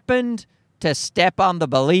happened to step on the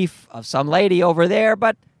belief of some lady over there.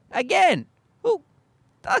 But again,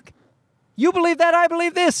 you believe that? I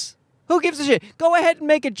believe this. Who gives a shit? Go ahead and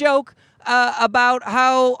make a joke about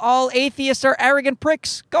how all atheists are arrogant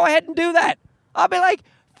pricks. Go ahead and do that. I'll be like,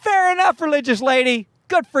 fair enough, religious lady.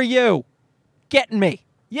 Good for you. Getting me.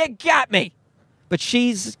 You got me. But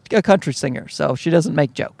she's a country singer, so she doesn't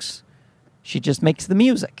make jokes. She just makes the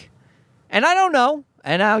music. And I don't know.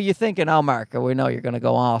 And now you're thinking, oh, Mark, we know you're going to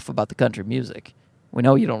go off about the country music. We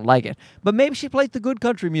know you don't like it. But maybe she plays the good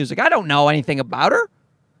country music. I don't know anything about her.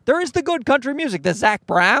 There is the good country music. The Zac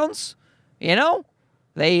Browns,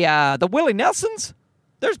 the Willie Nelsons.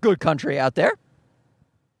 There's good country out there.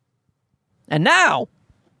 And now,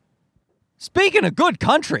 speaking of good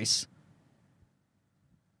countries,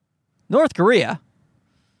 North Korea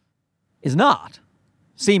is not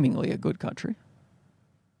seemingly a good country.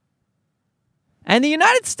 And the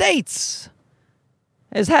United States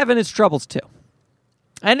is having its troubles too.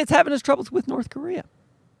 And it's having its troubles with North Korea.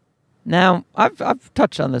 Now, I've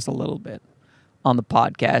touched on this a little bit on the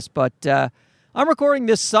podcast, but I'm recording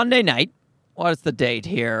this Sunday night. What is the date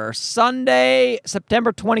here? Sunday,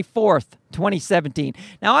 September 24th, 2017.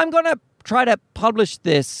 Now, I'm going to try to publish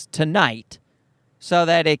this tonight so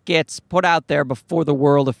that it gets put out there before the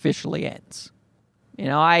world officially ends. You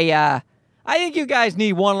know, I think you guys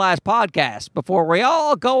need one last podcast before we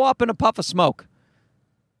all go up in a puff of smoke.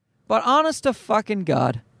 But honest to fucking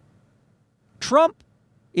God, Trump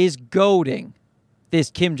is goading this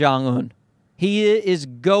Kim Jong-un. He is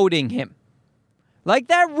goading him. Like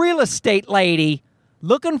that real estate lady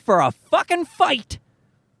looking for a fucking fight.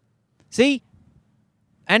 See?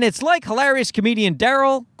 And it's like hilarious comedian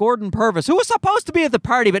Daryl Gordon Purvis, who was supposed to be at the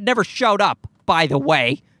party but never showed up, by the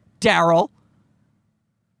way. Daryl.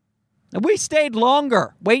 And we stayed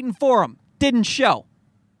longer waiting for him. Didn't show.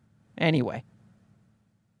 Anyway.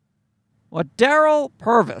 What Daryl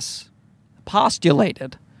Purvis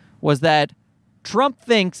postulated was that Trump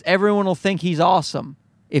thinks everyone will think he's awesome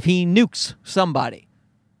if he nukes somebody.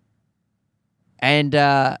 And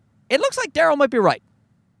it looks like Daryl might be right.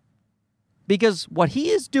 Because what he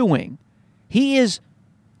is doing, he is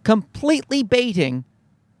completely baiting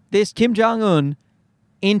this Kim Jong-un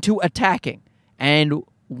into attacking. And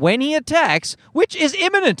when he attacks, which is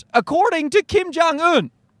imminent, according to Kim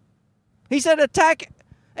Jong-un, he said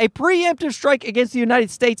a preemptive strike against the United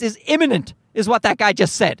States is imminent, is what that guy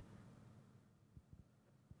just said.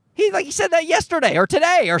 He said that yesterday or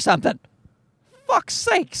today or something. Fuck's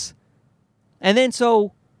sakes. And then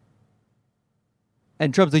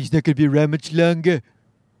and Trump's like, he's not going to be around much longer.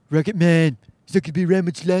 Rocket Man, he's not going to be around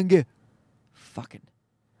much longer. Fucking.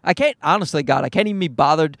 I can't, honestly, God, I can't even be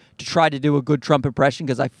bothered to try to do a good Trump impression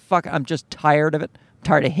because I'm just tired of it. I'm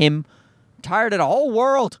tired of him. I'm tired of the whole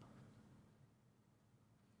world.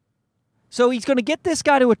 So he's going to get this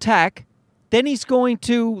guy to attack. Then he's going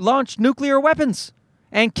to launch nuclear weapons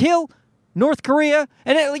and kill North Korea.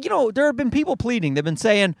 And, there have been people pleading. They've been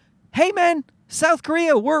saying, hey, man, South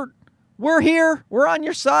Korea, we're here. We're on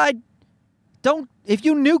your side. If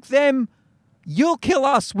you nuke them, you'll kill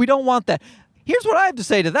us. We don't want that. Here's what I have to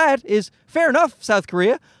say to that is, fair enough, South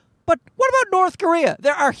Korea. But what about North Korea?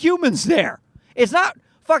 There are humans there. It's not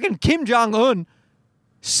fucking Kim Jong-un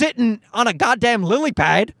sitting on a goddamn lily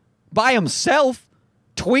pad by himself,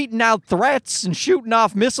 tweeting out threats and shooting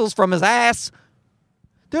off missiles from his ass.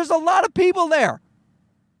 There's a lot of people there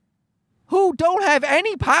who don't have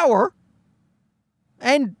any power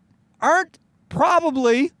and aren't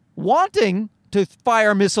probably wanting to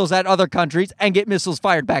fire missiles at other countries and get missiles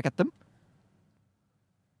fired back at them.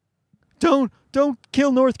 Don't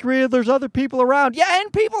kill North Korea. There's other people around. Yeah,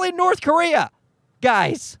 and people in North Korea.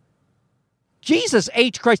 Guys. Jesus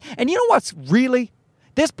H. Christ. And you know what's really...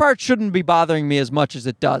 This part shouldn't be bothering me as much as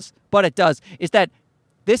it does. But it does. Is that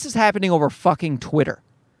this is happening over fucking Twitter.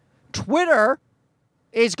 Twitter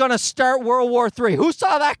is going to start World War III. Who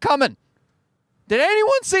saw that coming? Did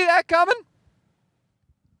anyone see that coming?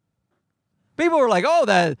 People were like,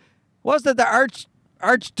 was that the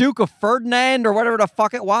Archduke of Ferdinand or whatever the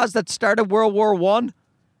fuck it was that started World War I? And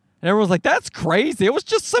everyone's like, that's crazy. It was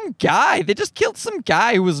just some guy. They just killed some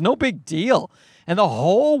guy who was no big deal. And the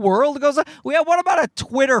whole world goes, what about a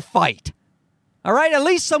Twitter fight? All right, at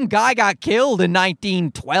least some guy got killed in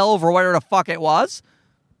 1912 or whatever the fuck it was.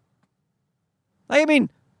 I mean,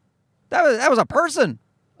 that was a person,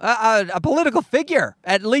 a political figure.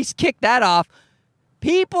 At least kick that off.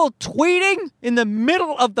 People tweeting in the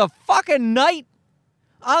middle of the fucking night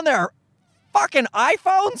on their fucking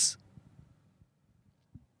iPhones?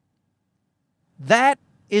 That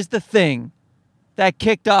is the thing that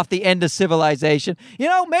kicked off the end of civilization.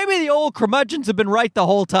 Maybe the old curmudgeons have been right the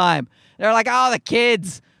whole time. They're like, the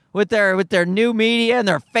kids with their new media and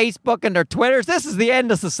their Facebook and their Twitters. This is the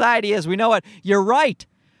end of society as we know it. You're right.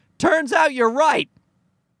 Turns out you're right.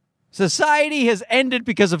 Society has ended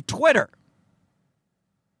because of Twitter.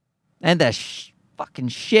 And the fucking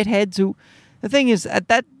shitheads who... The thing is,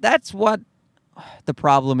 that's what the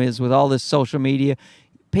problem is with all this social media.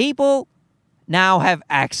 People now have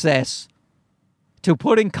access to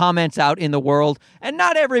putting comments out in the world, and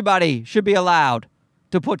not everybody should be allowed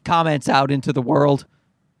to put comments out into the world.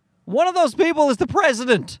 One of those people is the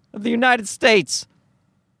President of the United States.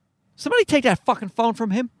 Somebody take that fucking phone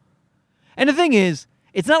from him. And the thing is,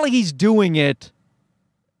 it's not like he's doing it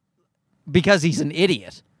because he's an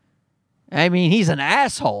idiot. I mean, he's an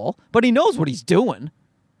asshole, but he knows what he's doing.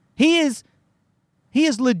 He is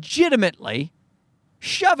legitimately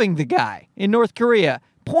shoving the guy in North Korea,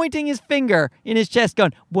 pointing his finger in his chest,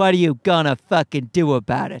 going, what are you gonna fucking do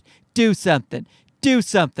about it? Do something. Do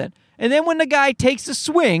something. And then when the guy takes a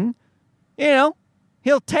swing, he'll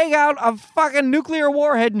take out a fucking nuclear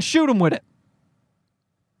warhead and shoot him with it.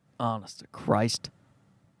 Honest to Christ.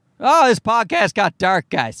 Oh, this podcast got dark,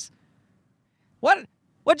 guys. What'd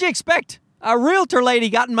you expect? A realtor lady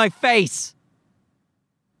got in my face.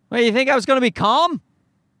 Well, you think I was going to be calm?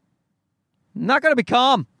 Not going to be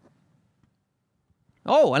calm.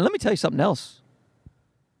 Oh, and let me tell you something else.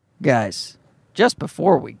 Guys, just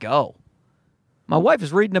before we go, my wife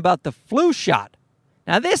is reading about the flu shot.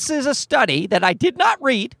 Now, this is a study that I did not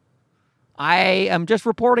read. I am just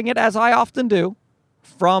reporting it, as I often do,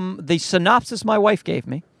 from the synopsis my wife gave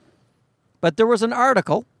me. But there was an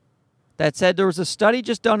article that said there was a study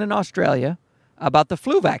just done in Australia about the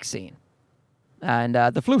flu vaccine and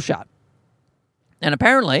the flu shot. And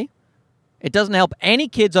apparently, it doesn't help any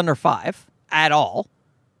kids under 5 at all.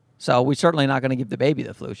 So we're certainly not going to give the baby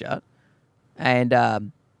the flu shot. And I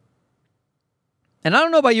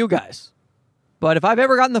don't know about you guys, but if I've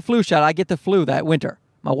ever gotten the flu shot, I get the flu that winter.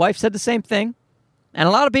 My wife said the same thing. And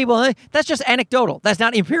a lot of people, that's just anecdotal. That's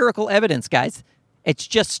not empirical evidence, guys. It's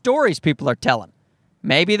just stories people are telling.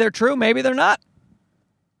 Maybe they're true, maybe they're not.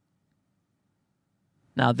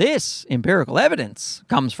 Now, this empirical evidence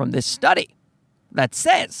comes from this study that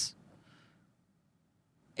says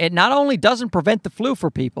it not only doesn't prevent the flu for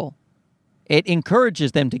people, it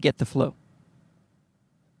encourages them to get the flu.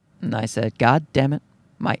 And I said, God damn it,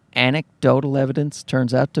 my anecdotal evidence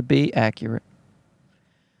turns out to be accurate.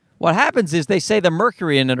 What happens is they say the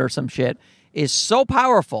mercury in it or some shit is so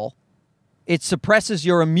powerful, it suppresses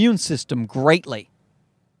your immune system greatly.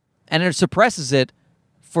 And it suppresses it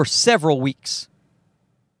for several weeks.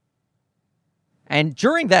 And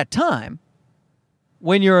during that time,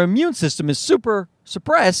 when your immune system is super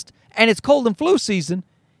suppressed and it's cold and flu season,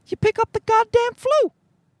 you pick up the goddamn flu.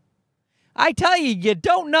 I tell you, you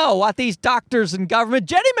don't know what these doctors and government...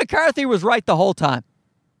 Jenny McCarthy was right the whole time.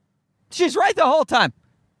 She's right the whole time.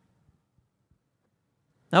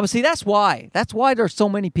 Now, but see, that's why. That's why there's so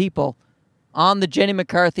many people on the Jenny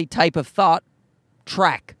McCarthy type of thought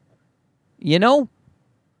track.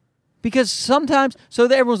 Because sometimes, so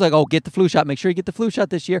everyone's like, oh, get the flu shot. Make sure you get the flu shot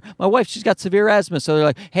this year. My wife, she's got severe asthma. So they're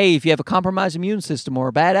like, hey, if you have a compromised immune system or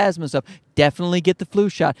a bad asthma stuff, definitely get the flu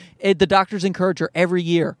shot. The doctors encourage her every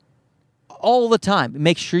year, all the time.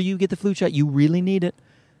 Make sure you get the flu shot. You really need it.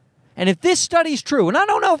 And if this study is true, and I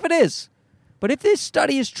don't know if it is, but if this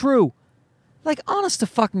study is true, like, honest to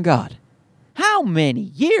fucking God, how many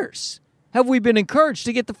years have we been encouraged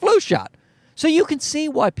to get the flu shot? So you can see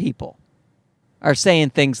why people are saying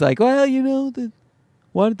things like, well,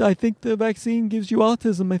 I think the vaccine gives you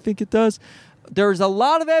autism. I think it does. There's a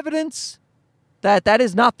lot of evidence that that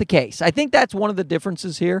is not the case. I think that's one of the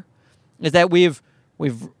differences here, is that we've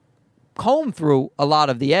combed through a lot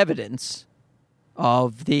of the evidence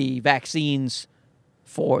of the vaccines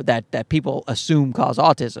for that people assume cause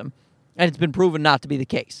autism, and it's been proven not to be the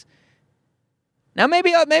case. Now, maybe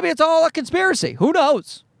it's all a conspiracy. Who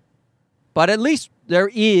knows? But at least there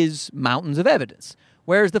is mountains of evidence.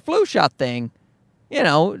 Whereas the flu shot thing,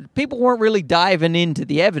 people weren't really diving into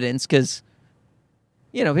the evidence because,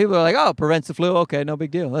 people are like, oh, it prevents the flu. Okay, no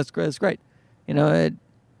big deal. That's great.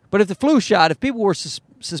 But if the flu shot, if people were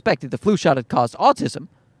suspected the flu shot had caused autism,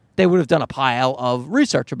 they would have done a pile of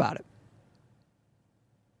research about it.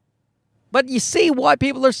 But you see why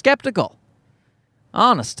people are skeptical.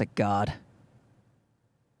 Honest to God.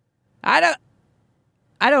 I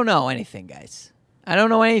don't know anything, guys. I don't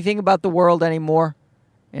know anything about the world anymore.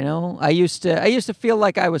 I used to feel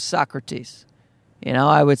like I was Socrates.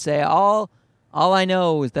 I would say all I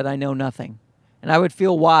know is that I know nothing, and I would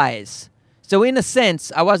feel wise. So in a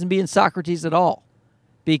sense, I wasn't being Socrates at all,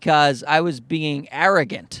 because I was being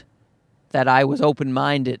arrogant that I was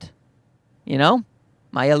open-minded.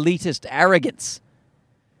 My elitist arrogance.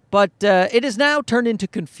 But it has now turned into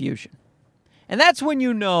confusion. And that's when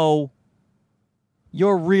you know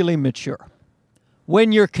you're really mature.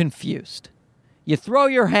 When you're confused. You throw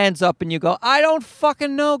your hands up and you go, I don't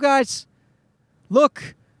fucking know, guys.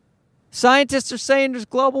 Look, scientists are saying there's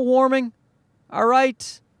global warming. All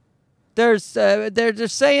right. They're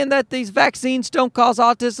saying that these vaccines don't cause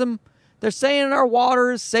autism. They're saying our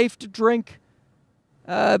water is safe to drink.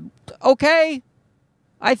 Okay.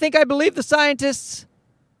 I think I believe the scientists.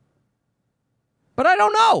 But I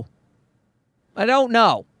don't know. I don't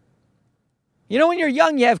know. When you're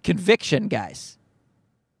young, you have conviction, guys.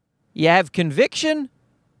 You have conviction,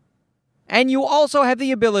 and you also have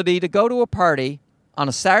the ability to go to a party on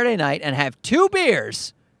a Saturday night and have 2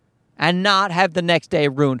 beers and not have the next day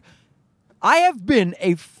ruined. I have been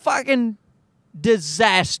a fucking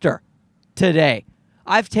disaster today.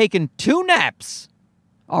 I've taken 2 naps,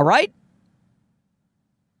 all right?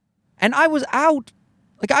 And I was out,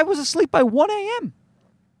 like I was asleep by 1 a.m.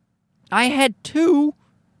 I had 2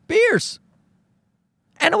 beers.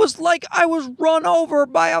 And it was like I was run over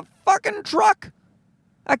by a fucking truck.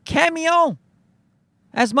 A camion,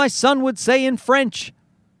 as my son would say in French.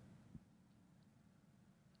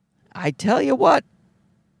 I tell you what,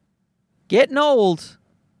 getting old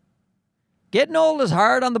is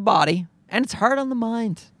hard on the body, and it's hard on the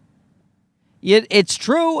mind. It's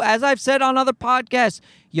true, as I've said on other podcasts,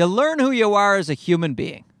 you learn who you are as a human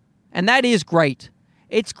being, and that is great.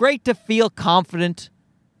 It's great to feel confident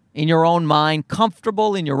in your own mind,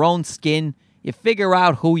 comfortable in your own skin. You figure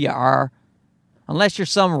out who you are. Unless you're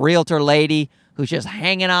some realtor lady who's just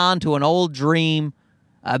hanging on to an old dream,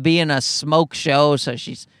 being a smoke show, so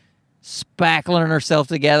she's spackling herself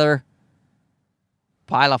together.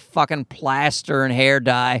 Pile of fucking plaster and hair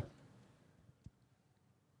dye.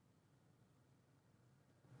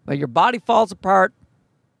 But your body falls apart,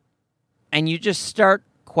 and you just start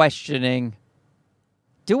questioning,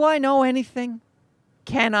 do I know anything?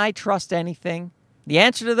 Can I trust anything? The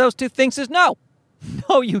answer to those 2 things is no.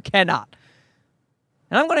 No, you cannot.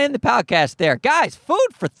 And I'm going to end the podcast there. Guys, food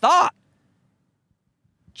for thought.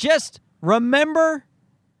 Just remember,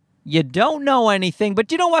 you don't know anything,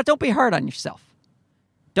 but you know what? Don't be hard on yourself.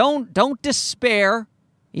 Don't despair,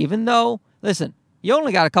 even though, listen, you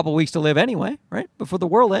only got a couple weeks to live anyway, right? Before the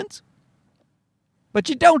world ends. But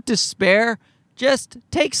you don't despair. Just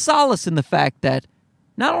take solace in the fact that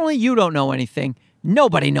not only you don't know anything,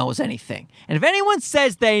 nobody knows anything. And if anyone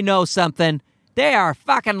says they know something, they are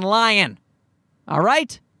fucking lying. All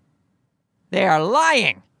right? They are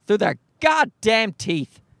lying through their goddamn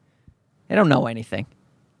teeth. They don't know anything.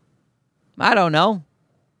 I don't know.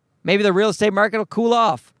 Maybe the real estate market will cool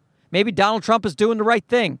off. Maybe Donald Trump is doing the right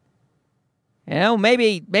thing. You know,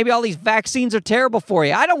 maybe all these vaccines are terrible for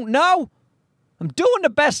you. I don't know. I'm doing the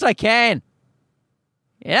best I can.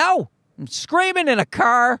 You know, I'm screaming in a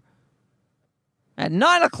car at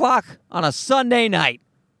 9 o'clock on a Sunday night.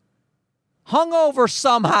 Hungover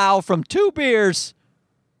somehow from 2 beers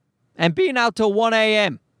and being out till 1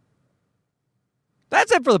 a.m.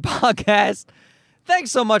 That's it for the podcast.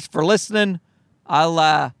 Thanks so much for listening.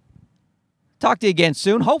 I'll talk to you again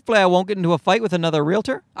soon. Hopefully I won't get into a fight with another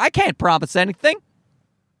realtor. I can't promise anything.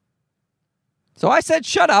 So I said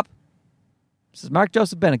shut up. This is Mark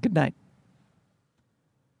Joseph Bennett. Good night.